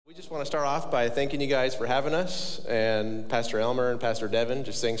We just want to start off by thanking you guys for having us, and Pastor Elmer and Pastor Devin,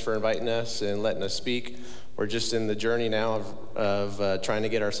 just thanks for inviting us and letting us speak. We're just in the journey now of trying to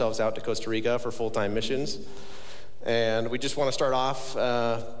get ourselves out to Costa Rica for full-time missions. And we just want to start off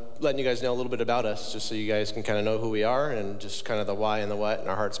letting you guys know a little bit about us, just so you guys can kind of know who we are and just kind of the why and the what and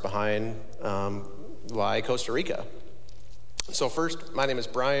our hearts behind why Costa Rica. So first, my name is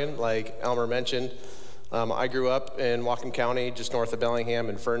Brian, like Elmer mentioned. I grew up in Whatcom County, just north of Bellingham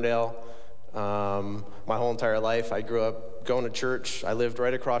in Ferndale. My whole entire life, I grew up going to church. I lived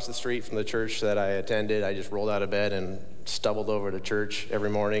right across the street from the church that I attended. I just rolled out of bed and stumbled over to church every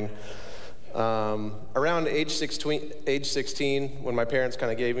morning. Around age 16, when my parents kind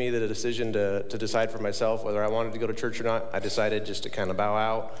of gave me the decision to decide for myself whether I wanted to go to church or not, I decided just to kind of bow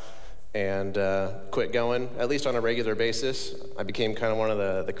out and quit going, at least on a regular basis. I became kind of one of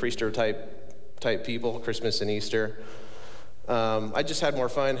the Creaster type people, Christmas and Easter. I just had more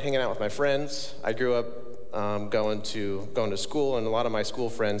fun hanging out with my friends. I grew up going to school, and a lot of my school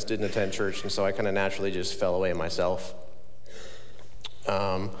friends didn't attend church, and so I kind of naturally just fell away myself.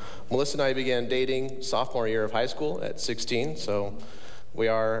 Melissa and I began dating sophomore year of high school at 16, so we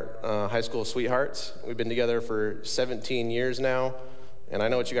are high school sweethearts. We've been together for 17 years now, and I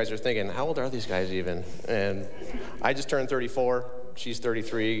know what you guys are thinking, how old are these guys even? And I just turned 34. She's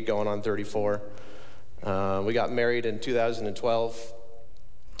 33, going on 34. We got married in 2012.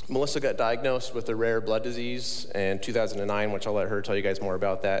 Melissa got diagnosed with a rare blood disease in 2009, which I'll let her tell you guys more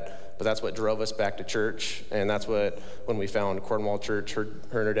about that. But that's what drove us back to church, and that's when we found Cornwall Church, her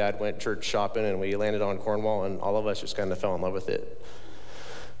and her dad went church shopping, and we landed on Cornwall, and all of us just kind of fell in love with it.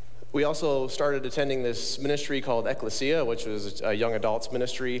 We also started attending this ministry called Ecclesia, which was a young adults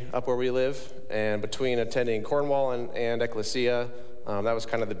ministry up where we live. And between attending Cornwall and Ecclesia, that was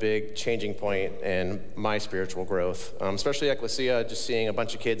kind of the big changing point in my spiritual growth. Especially Ecclesia, just seeing a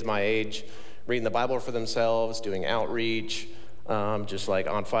bunch of kids my age reading the Bible for themselves, doing outreach, just like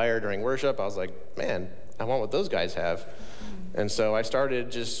on fire during worship. I was like, man, I want what those guys have. And so I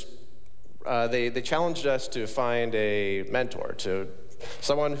started they challenged us to find a mentor, to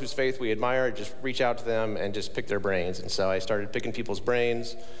someone whose faith we admire, just reach out to them and just pick their brains. And so I started picking people's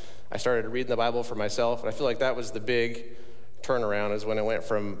brains. I started reading the Bible for myself, and I feel like that was the big turnaround, is when it went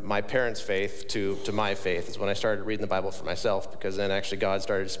from my parents' faith to my faith, is when I started reading the Bible for myself, because then actually God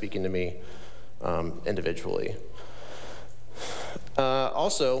started speaking to me individually.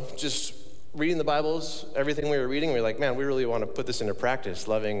 Also, just reading the Bibles, everything we were reading, we were like, man, we really want to put this into practice,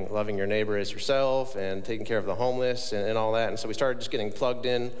 loving your neighbor as yourself and taking care of the homeless and all that. And so we started just getting plugged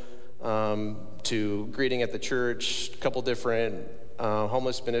in to greeting at the church, a couple different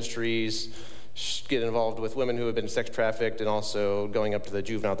homeless ministries, get involved with women who have been sex trafficked, and also going up to the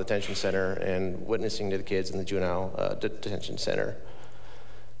juvenile detention center and witnessing to the kids in the juvenile detention center.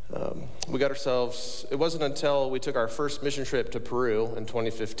 We got ourselves, it wasn't until we took our first mission trip to Peru in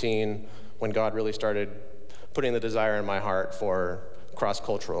 2015 when God really started putting the desire in my heart for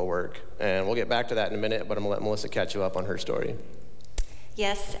cross-cultural work. And we'll get back to that in a minute, but I'm gonna let Melissa catch you up on her story.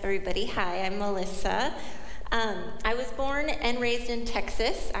 Yes, everybody. Hi, I'm Melissa. I was born and raised in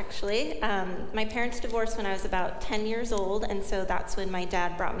Texas, actually. My parents divorced when I was about 10 years old, and so that's when my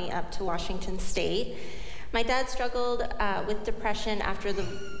dad brought me up to Washington State. My dad struggled with depression after the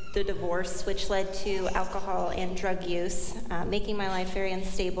divorce, which led to alcohol and drug use, making my life very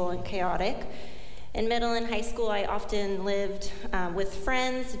unstable and chaotic. In middle and high school, I often lived with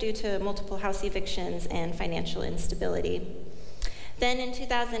friends due to multiple house evictions and financial instability. Then in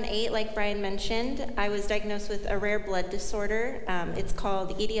 2008, like Brian mentioned, I was diagnosed with a rare blood disorder. It's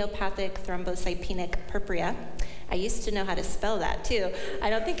called idiopathic thrombocytopenic purpura. I used to know how to spell that too. I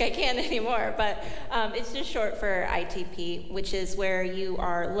don't think I can anymore, but it's just short for ITP, which is where you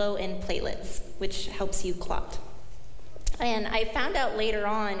are low in platelets, which helps you clot. And I found out later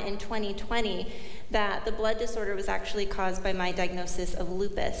on in 2020 that the blood disorder was actually caused by my diagnosis of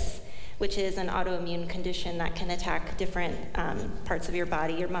lupus, which is an autoimmune condition that can attack different parts of your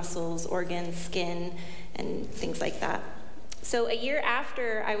body, your muscles, organs, skin, and things like that. So a year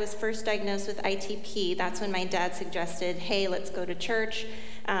after I was first diagnosed with ITP, that's when my dad suggested, hey, let's go to church.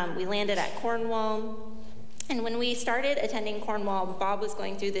 We landed at Cornwall. And when we started attending Cornwall, Bob was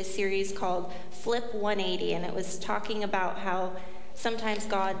going through this series called Flip 180, and it was talking about how sometimes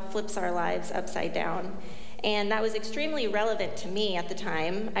God flips our lives upside down. And that was extremely relevant to me at the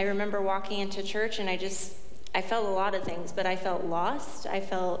time. I remember walking into church, and I felt a lot of things, but I felt lost. I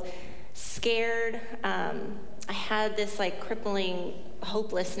felt scared. I had this crippling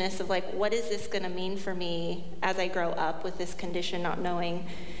hopelessness of what is this going to mean for me as I grow up with this condition, not knowing.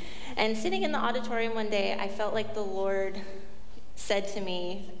 And sitting in the auditorium one day, I felt like the Lord said to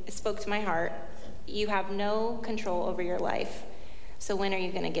me, it spoke to my heart, "You have no control over your life, so when are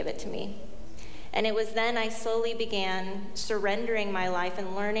you going to give it to me?" And it was then I slowly began surrendering my life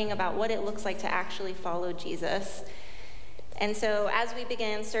and learning about what it looks like to actually follow Jesus. And so as we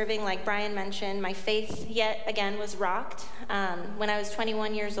began serving, like Brian mentioned, my faith yet again was rocked. When I was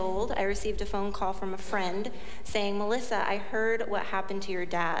 21 years old, I received a phone call from a friend saying, "Melissa, I heard what happened to your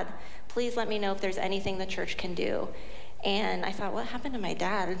dad. Please let me know if there's anything the church can do." And I thought, what happened to my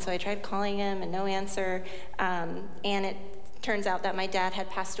dad? And so I tried calling him and no answer. And it turns out that my dad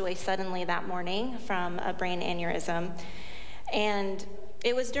had passed away suddenly that morning from a brain aneurysm. And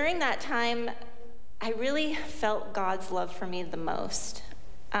it was during that time I really felt God's love for me the most.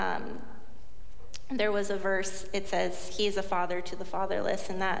 There was a verse, it says, "He is a father to the fatherless,"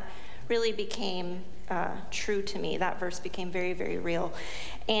 and that really became true to me. That verse became very, very real.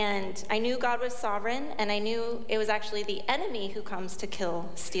 And I knew God was sovereign, and I knew it was actually the enemy who comes to kill,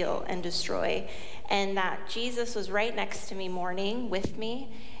 steal, and destroy, and that Jesus was right next to me mourning with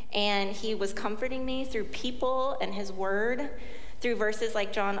me, and he was comforting me through people and his word, through verses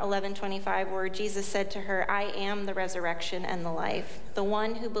like John 11:25, where Jesus said to her, "I am the resurrection and the life. The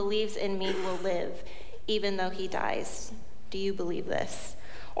one who believes in me will live, even though he dies." Do you believe this?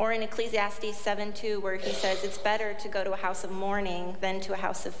 Or in Ecclesiastes 7:2, where he says, "It's better to go to a house of mourning than to a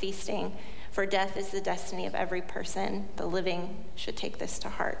house of feasting, for death is the destiny of every person. The living should take this to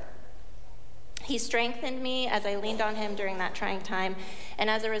heart." He strengthened me as I leaned on him during that trying time, and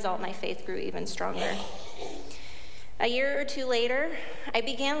as a result, my faith grew even stronger. A year or two later, I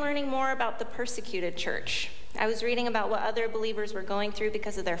began learning more about the persecuted church. I was reading about what other believers were going through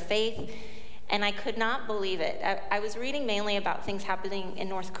because of their faith, and I could not believe it. I was reading mainly about things happening in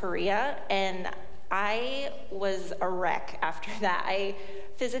North Korea, and I was a wreck after that. I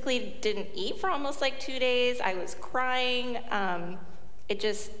physically didn't eat for almost like 2 days. I was crying.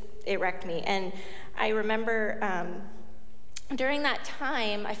 It wrecked me. And I remember during that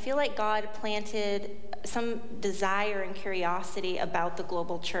time, I feel like God planted some desire and curiosity about the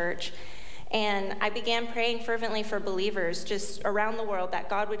global church. And I began praying fervently for believers just around the world, that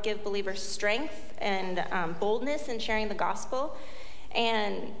God would give believers strength and boldness in sharing the gospel.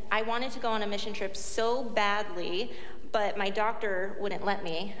 And I wanted to go on a mission trip so badly, but my doctor wouldn't let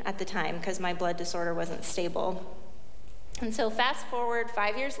me at the time because my blood disorder wasn't stable. And so fast forward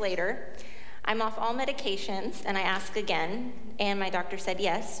 5 years later, I'm off all medications, and I ask again, and my doctor said,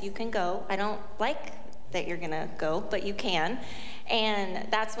 "Yes, you can go. I don't like that you're gonna go, but you can."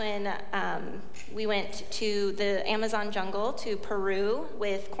 And that's when we went to the Amazon jungle to Peru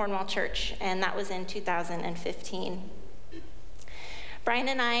with Cornwall Church, and that was in 2015. Brian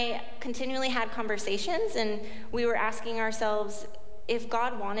and I continually had conversations, and we were asking ourselves, if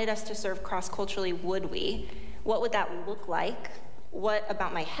God wanted us to serve cross-culturally, would we? What would that look like? What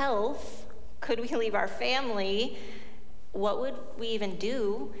about my health? Could we leave our family? What would we even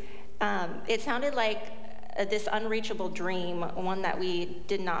do? It sounded like this unreachable dream, one that we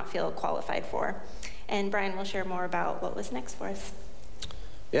did not feel qualified for. And Brian will share more about what was next for us.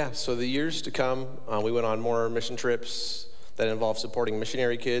 Yeah, so the years to come, we went on more mission trips that involved supporting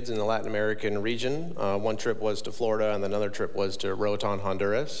missionary kids in the Latin American region. One trip was to Florida, and another trip was to Roatan,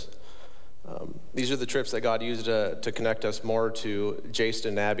 Honduras. These are the trips that God used to connect us more to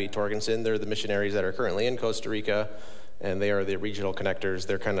Jason and Abby Torgensen. They're the missionaries that are currently in Costa Rica, and they are the regional connectors.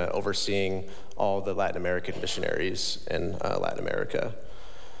 They're kind of overseeing all the Latin American missionaries in Latin America.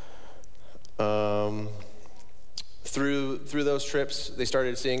 Through those trips, they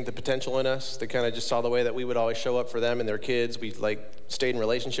started seeing the potential in us. They kind of just saw the way that we would always show up for them and their kids. We stayed in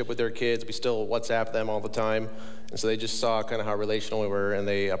relationship with their kids. We still WhatsApp them all the time. And so they just saw kind of how relational we were, and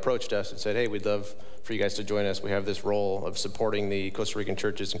they approached us and said, "Hey, we'd love for you guys to join us. We have this role of supporting the Costa Rican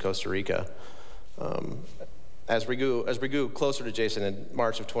churches in Costa Rica." As we grew closer to Jason in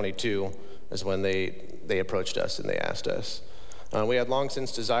March of 22 is when they approached us and they asked us. We had long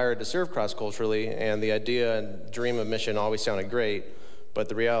since desired to serve cross-culturally, and the idea and dream of mission always sounded great, but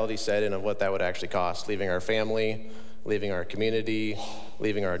the reality set in of what that would actually cost, leaving our family, leaving our community,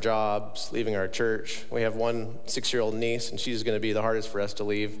 leaving our jobs, leaving our church. We have one 6-year-old niece, and she's going to be the hardest for us to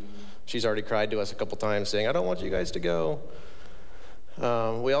leave. She's already cried to us a couple times saying, "I don't want you guys to go."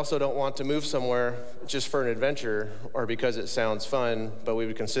 We also don't want to move somewhere just for an adventure or because it sounds fun, but we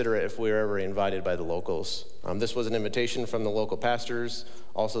would consider it if we were ever invited by the locals. This was an invitation from the local pastors,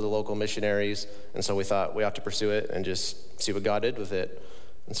 also the local missionaries, and so we thought we ought to pursue it and just see what God did with it.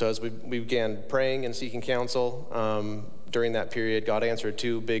 And so as we began praying and seeking counsel, during that period, God answered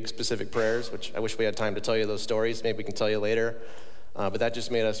 2 big specific prayers, which I wish we had time to tell you those stories. Maybe we can tell you later. But that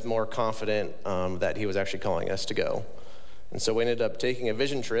just made us more confident that he was actually calling us to go. And so we ended up taking a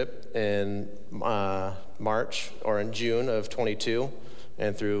vision trip in March or in June of 22.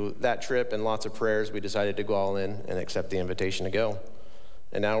 And through that trip and lots of prayers, we decided to go all in and accept the invitation to go.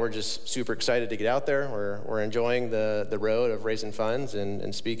 And now we're just super excited to get out there. We're enjoying the road of raising funds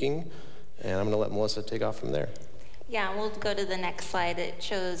and speaking. And I'm going to let Melissa take off from there. Yeah, we'll go to the next slide. It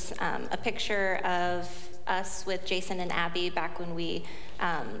shows a picture of us with Jason and Abby back when we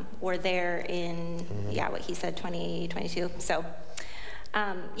were there in, what he said, 2022. So,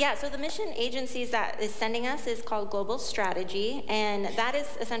 so the mission agencies that is sending us is called Global Strategy, and that is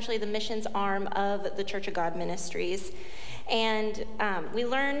essentially the missions arm of the Church of God Ministries. And we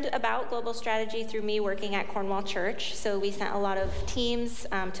learned about Global Strategy through me working at Cornwall Church, so we sent a lot of teams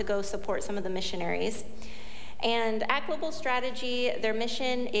to go support some of the missionaries. And at Global Strategy, their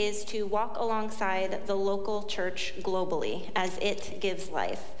mission is to walk alongside the local church globally as it gives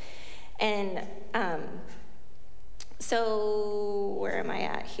life. And so where am I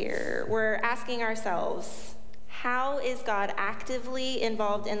at here? We're asking ourselves, how is God actively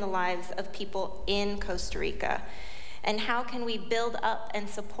involved in the lives of people in Costa Rica? And how can we build up and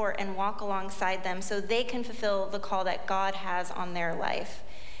support and walk alongside them so they can fulfill the call that God has on their life?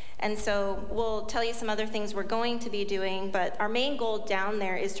 And so we'll tell you some other things we're going to be doing, but our main goal down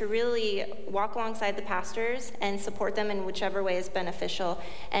there is to really walk alongside the pastors and support them in whichever way is beneficial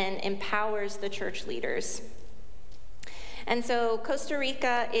and empowers the church leaders. And so Costa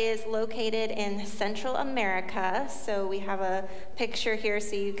Rica is located in Central America. So we have a picture here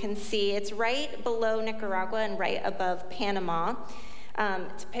so you can see. It's right below Nicaragua and right above Panama.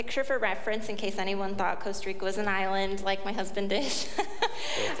 It's a picture for reference in case anyone thought Costa Rica was an island like my husband did.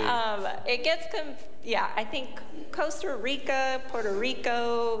 It gets, I think Costa Rica, Puerto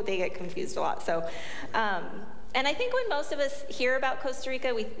Rico, they get confused a lot. So, and I think when most of us hear about Costa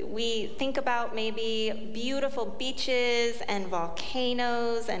Rica, we think about maybe beautiful beaches and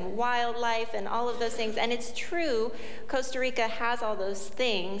volcanoes and wildlife and all of those things. And it's true, Costa Rica has all those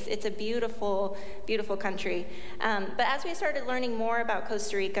things. It's a beautiful, beautiful country. But as we started learning more about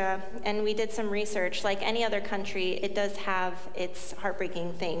Costa Rica, and we did some research, like any other country, it does have its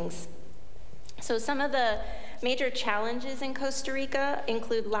heartbreaking things. So some of the major challenges in Costa Rica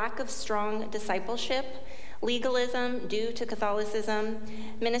include lack of strong discipleship, legalism due to Catholicism,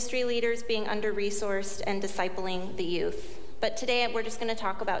 ministry leaders being under-resourced, and discipling the youth. But today we're just going to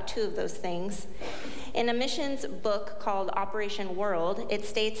talk about two of those things. In a missions book called Operation World, it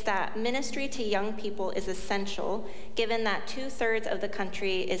states that ministry to young people is essential, given that 2/3 of the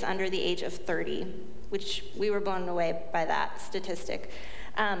country is under the age of 30, which we were blown away by that statistic.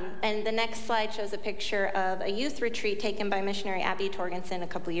 And the next slide shows a picture of a youth retreat taken by missionary Abby Torgensen a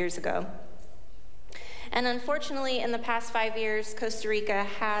couple years ago. And unfortunately, in the past 5 years, Costa Rica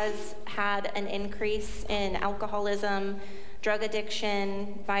has had an increase in alcoholism, drug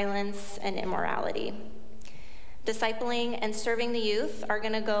addiction, violence, and immorality. Discipling and serving the youth are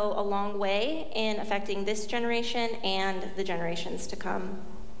going to go a long way in affecting this generation and the generations to come.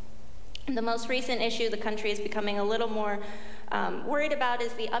 The most recent issue the country is becoming a little more worried about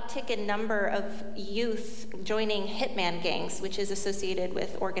is the uptick in number of youth joining hitman gangs, which is associated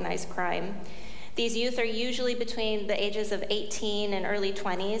with organized crime. These youth are usually between the ages of 18 and early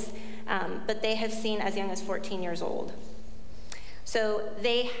 20s, but they have seen as young as 14 years old. So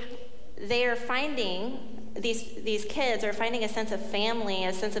they are finding, these kids are finding a sense of family,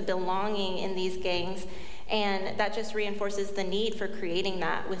 a sense of belonging in these gangs, and that just reinforces the need for creating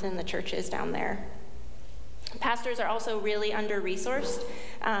that within the churches down there. Pastors are also really under-resourced.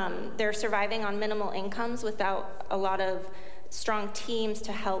 They're surviving on minimal incomes without a lot of strong teams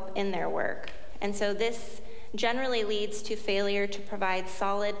to help in their work. And so this generally leads to failure to provide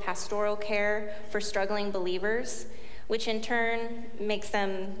solid pastoral care for struggling believers, which in turn makes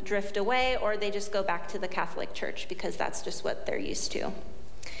them drift away, or they just go back to the Catholic Church because that's just what they're used to.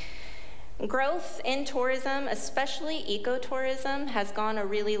 Growth in tourism, especially ecotourism, has gone a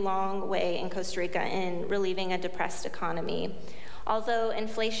really long way in Costa Rica in relieving a depressed economy. Although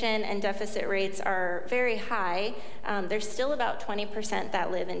inflation and deficit rates are very high, there's still about 20%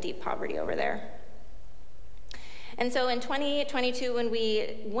 that live in deep poverty over there. And so in 2022, when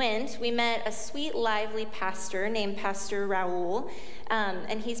we went, we met a sweet, lively pastor named Pastor Raul,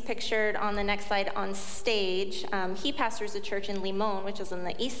 and he's pictured on the next slide on stage. He pastors a church in Limon, which is on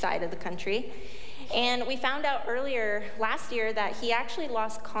the east side of the country. And we found out earlier last year that he actually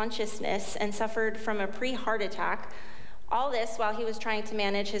lost consciousness and suffered from a pre-heart attack. All this while he was trying to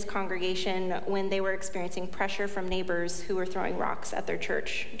manage his congregation when they were experiencing pressure from neighbors who were throwing rocks at their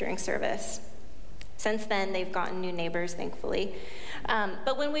church during service. Since then, they've gotten new neighbors, thankfully.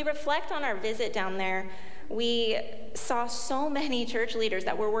 But when we reflect on our visit down there, we saw so many church leaders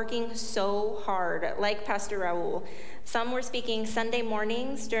that were working so hard, like Pastor Raul. Some were speaking Sunday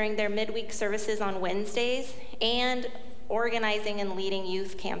mornings during their midweek services on Wednesdays and organizing and leading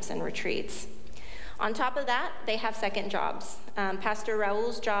youth camps and retreats. On top of that, they have second jobs. Pastor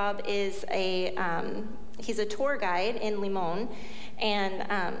Raul's job is he's a tour guide in Limon, and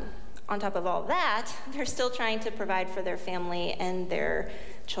on top of all that, they're still trying to provide for their family and their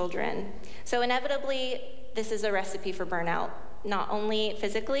children. So inevitably, this is a recipe for burnout, not only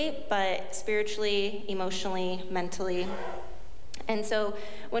physically, but spiritually, emotionally, mentally. And so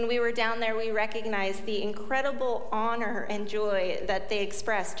when we were down there, we recognized the incredible honor and joy that they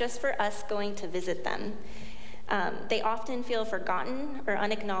express just for us going to visit them. They often feel forgotten or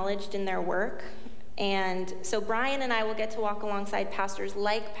unacknowledged in their work. And so Brian and I will get to walk alongside pastors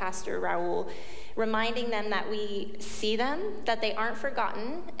like Pastor Raul, reminding them that we see them, that they aren't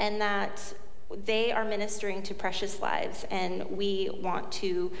forgotten, and that they are ministering to precious lives, and we want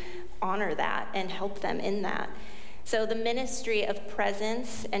to honor that and help them in that. So the ministry of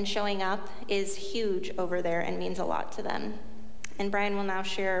presence and showing up is huge over there and means a lot to them. And Brian will now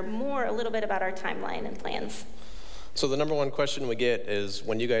share a little bit about our timeline and plans. So the number one question we get is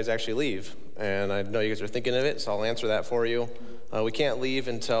when you guys actually leave. And I know you guys are thinking of it, so I'll answer that for you. We can't leave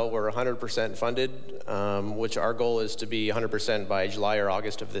until we're 100% funded, which our goal is to be 100% by July or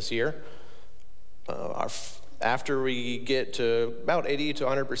August of this year. After we get to about 80 to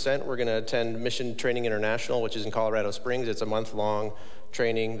 100%, we're going to attend Mission Training International, which is in Colorado Springs. It's a month-long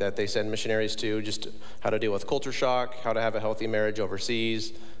training that they send missionaries to, just how to deal with culture shock, how to have a healthy marriage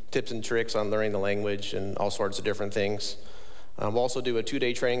overseas, tips and tricks on learning the language, and all sorts of different things. We'll also do a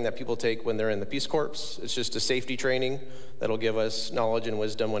 2-day training that people take when they're in the Peace Corps. It's just a safety training that'll give us knowledge and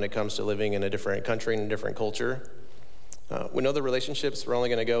wisdom when it comes to living in a different country and a different culture. We know the relationships, we're only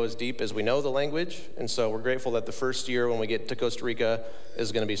going to go as deep as we know the language, and so we're grateful that the first year when we get to Costa Rica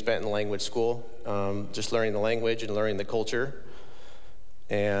is going to be spent in the language school, just learning the language and learning the culture.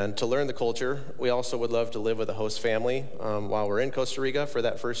 And to learn the culture, we also would love to live with a host family while we're in Costa Rica for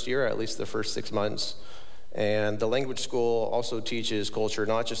that first year, at least the first 6 months. And the language school also teaches culture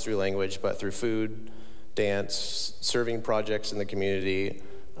not just through language, but through food, dance, serving projects in the community,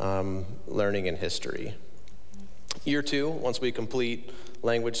 learning and history. Year 2, once we complete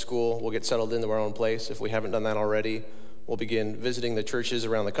language school, we'll get settled into our own place. If we haven't done that already, we'll begin visiting the churches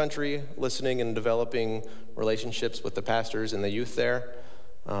around the country, listening and developing relationships with the pastors and the youth there.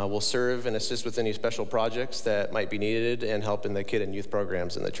 We'll serve and assist with any special projects that might be needed and help in the kid and youth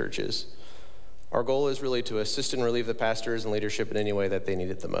programs in the churches. Our goal is really to assist and relieve the pastors and leadership in any way that they need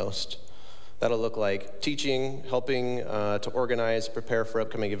it the most. That'll look like teaching, helping to organize, prepare for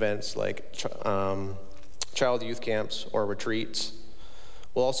upcoming events like child youth camps or retreats.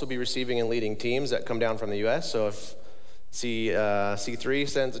 We'll also be receiving and leading teams that come down from the U.S., so if C3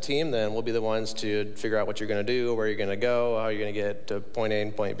 sends a team, then we'll be the ones to figure out what you're going to do, where you're going to go, how you're going to get to point A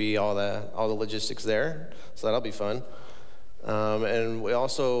and point B, all the logistics there, so that'll be fun. And we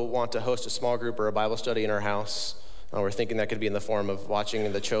also want to host a small group or a Bible study in our house. We're thinking that could be in the form of watching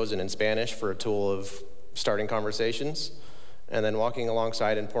The Chosen in Spanish for a tool of starting conversations, and then walking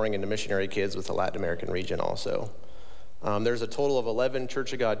alongside and pouring into missionary kids with the Latin American region also. There's a total of 11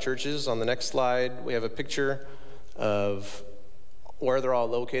 Church of God churches. On the next slide, we have a picture of where they're all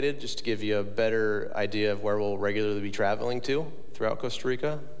located, just to give you a better idea of where we'll regularly be traveling to throughout Costa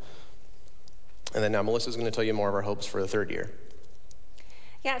Rica. And then now Melissa's going to tell you more of our hopes for the third year.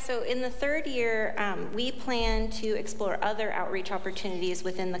 Yeah, so in the third year, we plan to explore other outreach opportunities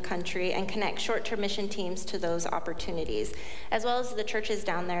within the country and connect short-term mission teams to those opportunities, as well as the churches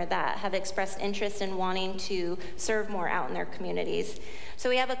down there that have expressed interest in wanting to serve more out in their communities. So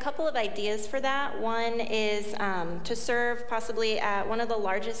we have a couple of ideas for that. One is to serve possibly at one of the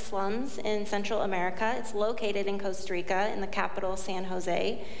largest slums in Central America. It's located in Costa Rica, in the capital, San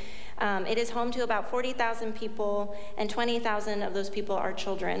Jose. It is home to about 40,000 people, and 20,000 of those people are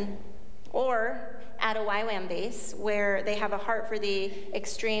children. Or at a YWAM base, where they have a heart for the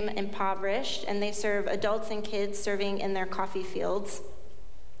extreme impoverished, and they serve adults and kids serving in their coffee fields.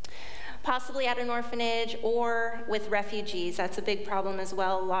 Possibly at an orphanage or with refugees. That's a big problem as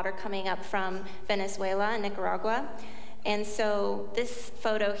well. A lot are coming up from Venezuela and Nicaragua. And so this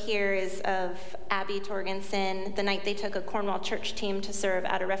photo here is of Abby Torgensen the night they took a Cornwall church team to serve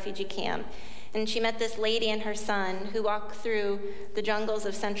at a refugee camp. And she met this lady and her son who walked through the jungles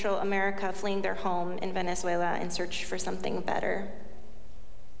of Central America, fleeing their home in Venezuela in search for something better.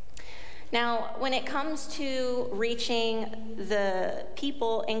 Now, when it comes to reaching the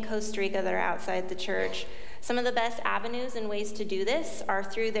people in Costa Rica that are outside the church, Some of the best avenues and ways to do this are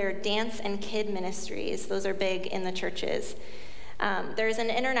through their dance and kid ministries. Those are big in the churches. There's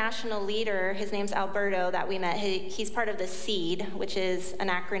an international leader, his name's Alberto, that we met. He's part of the SEED, which is an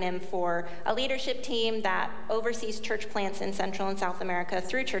acronym for a leadership team that oversees church plants in Central and South America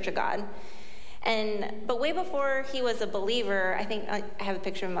through Church of God. But way before he was a believer, I think I have a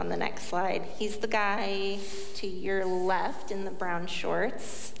picture of him on the next slide. He's the guy to your left in the brown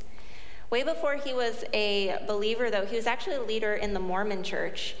shorts. Way before he was a believer, though, he was actually a leader in the Mormon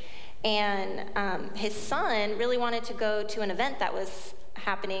church. And his son really wanted to go to an event that was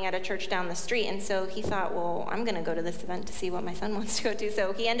happening at a church down the street. And so he thought, well, I'm going to go to this event to see what my son wants to go to.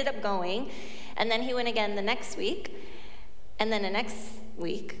 So he ended up going. And then he went again the next week. And then the next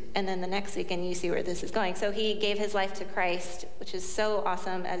week. And then the next week. And you see where this is going. So he gave his life to Christ, which is so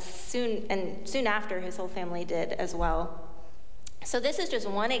awesome. Soon after, his whole family did as well. So this is just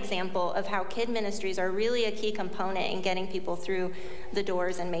one example of how kid ministries are really a key component in getting people through the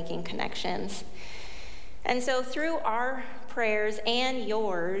doors and making connections. And so through our prayers and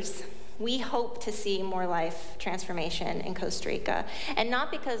yours, we hope to see more life transformation in Costa Rica. And not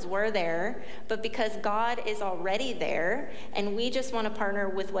because we're there, but because God is already there, and we just want to partner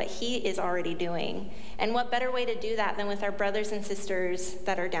with what he is already doing. And what better way to do that than with our brothers and sisters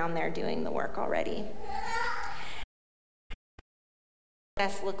that are down there doing the work already?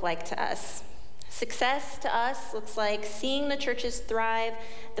 Success look like to us? Success to us looks like seeing the churches thrive,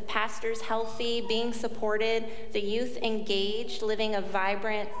 the pastors healthy, being supported, the youth engaged, living a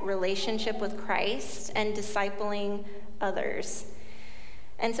vibrant relationship with Christ, and discipling others.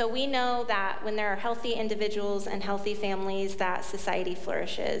 And so we know that when there are healthy individuals and healthy families, that society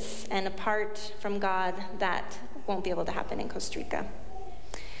flourishes. And apart from God, that won't be able to happen in Costa Rica.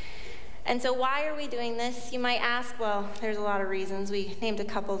 And so why are we doing this? You might ask, well, there's a lot of reasons. We named a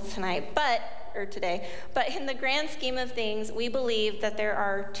couple today. But in the grand scheme of things, we believe that there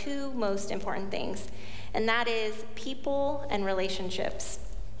are two most important things, and that is people and relationships.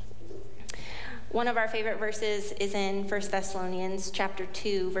 One of our favorite verses is in 1 Thessalonians chapter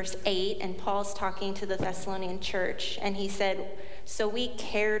 2, verse 8, and Paul's talking to the Thessalonian church, and he said, "So we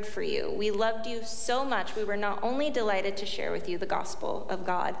cared for you. We loved you so much, we were not only delighted to share with you the gospel of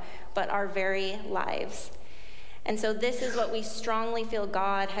God, but our very lives." And so this is what we strongly feel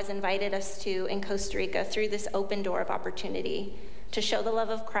God has invited us to in Costa Rica through this open door of opportunity, to show the love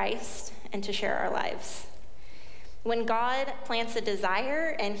of Christ and to share our lives. When God plants a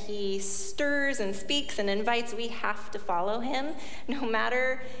desire and he stirs and speaks and invites, we have to follow him, no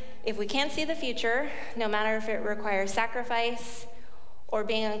matter if we can't see the future, no matter if it requires sacrifice or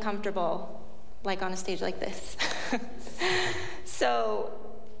being uncomfortable, like on a stage like this. So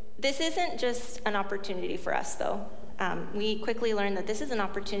this isn't just an opportunity for us, though. We quickly learned that this is an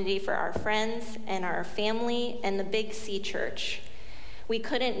opportunity for our friends and our family and the Big C Church. We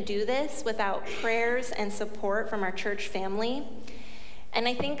couldn't do this without prayers and support from our church family. And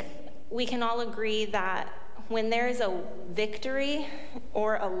I think we can all agree that when there is a victory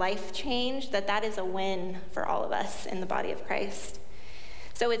or a life change, that is a win for all of us in the body of Christ.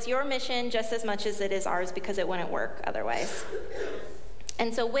 So it's your mission just as much as it is ours, because it wouldn't work otherwise.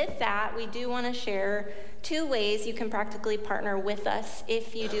 And so with that, we do want to share two ways you can practically partner with us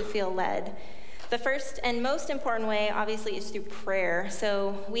if you do feel led. The first and most important way, obviously, is through prayer.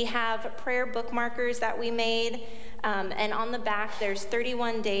 So we have prayer bookmarkers that we made, and on the back, there's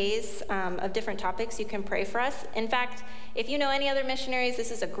 31 days of different topics you can pray for us. In fact, if you know any other missionaries,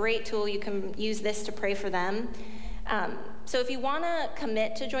 this is a great tool. You can use this to pray for them. So if you want to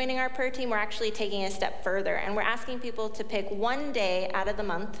commit to joining our prayer team, we're actually taking a step further, and we're asking people to pick one day out of the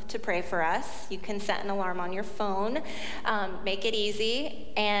month to pray for us. You can set an alarm on your phone, make it easy,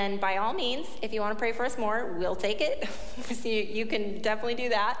 and by all means, if you want to pray for us more, we'll take it. So you can definitely do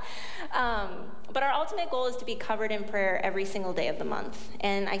that. But our ultimate goal is to be covered in prayer every single day of the month,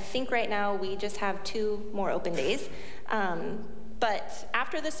 and I think right now we just have 2 more open days. But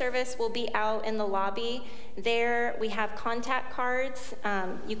after the service, we'll be out in the lobby. There we have contact cards.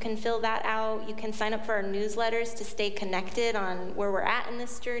 You can fill that out. You can sign up for our newsletters to stay connected on where we're at in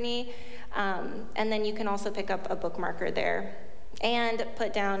this journey. And then you can also pick up a bookmarker there. And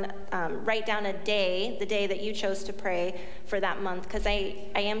write down the day that you chose to pray for that month, because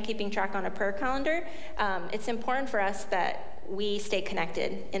I am keeping track on a prayer calendar. It's important for us that we stay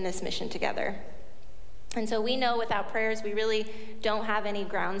connected in this mission together. And so we know without prayers, we really don't have any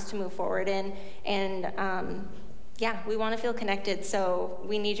grounds to move forward in. And we want to feel connected, so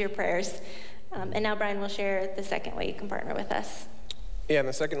we need your prayers. And now Brian will share the second way you can partner with us. Yeah, and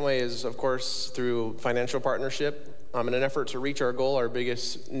the second way is, of course, through financial partnership. In an effort to reach our goal, our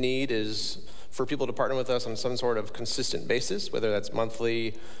biggest need is for people to partner with us on some sort of consistent basis, whether that's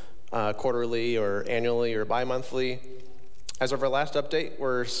monthly, quarterly, or annually, or bi-monthly. As of our last update,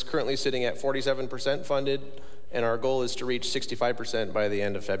 we're currently sitting at 47% funded, and our goal is to reach 65% by the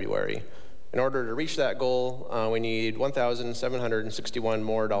end of February. In order to reach that goal, we need $1,761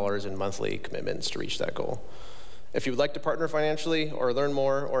 more in monthly commitments to reach that goal. If you would like to partner financially or learn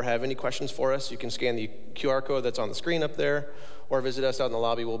more or have any questions for us, you can scan the QR code that's on the screen up there or visit us out in the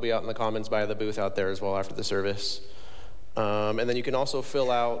lobby. We'll be out in the commons by the booth out there as well after the service. And then you can also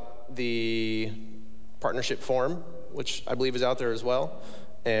fill out the partnership form, which I believe is out there as well,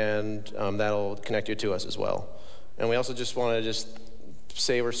 and that'll connect you to us as well. And we also just want to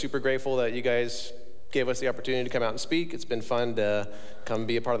say we're super grateful that you guys gave us the opportunity to come out and speak. It's been fun to come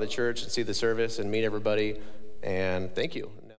be a part of the church and see the service and meet everybody. And thank you.